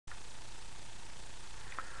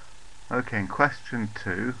Okay, in question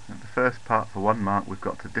 2, in the first part for 1 mark, we've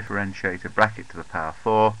got to differentiate a bracket to the power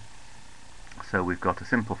 4. So we've got a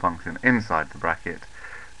simple function inside the bracket.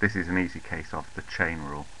 This is an easy case of the chain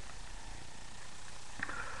rule.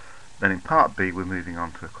 Then in part B, we're moving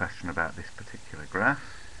on to a question about this particular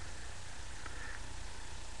graph.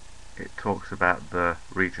 It talks about the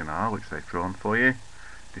region R, which they've drawn for you,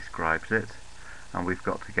 describes it, and we've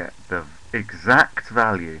got to get the exact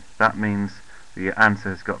value. That means the answer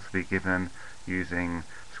has got to be given using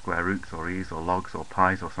square roots or e's or logs or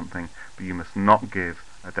pi's or something, but you must not give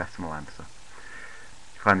a decimal answer.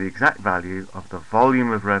 You find the exact value of the volume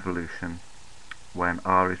of revolution when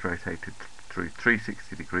R is rotated through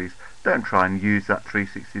 360 degrees. Don't try and use that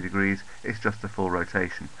 360 degrees, it's just a full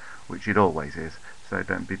rotation, which it always is, so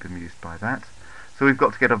don't be bemused by that. So we've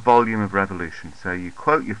got to get a volume of revolution, so you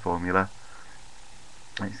quote your formula,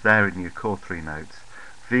 it's there in your core 3 notes.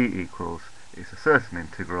 V equals is a certain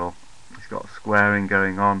integral, it's got squaring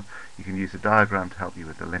going on, you can use a diagram to help you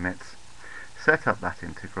with the limits. Set up that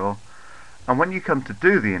integral, and when you come to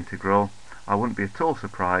do the integral, I wouldn't be at all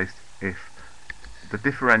surprised if the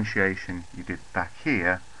differentiation you did back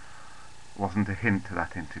here wasn't a hint to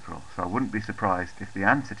that integral. So I wouldn't be surprised if the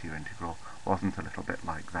answer to your integral wasn't a little bit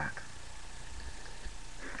like that.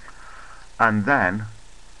 And then,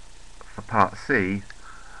 for part C,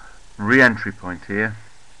 re-entry point here.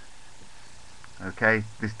 Okay,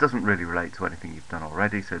 this doesn't really relate to anything you've done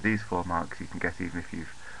already, so these 4 marks you can get even if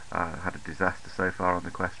you've had a disaster so far on the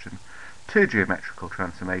question. 2 geometrical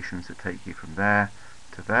transformations that take you from there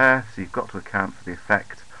to there, so you've got to account for the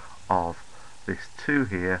effect of this 2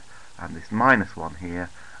 here and this -1 here,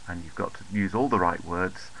 and you've got to use all the right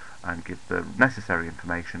words and give the necessary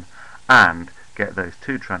information and get those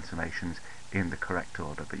 2 transformations in the correct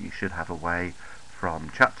order, but you should have a way from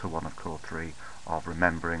chapter 1 of core 3 of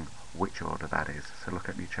remembering which order that is. So look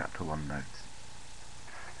at your chapter 1 notes.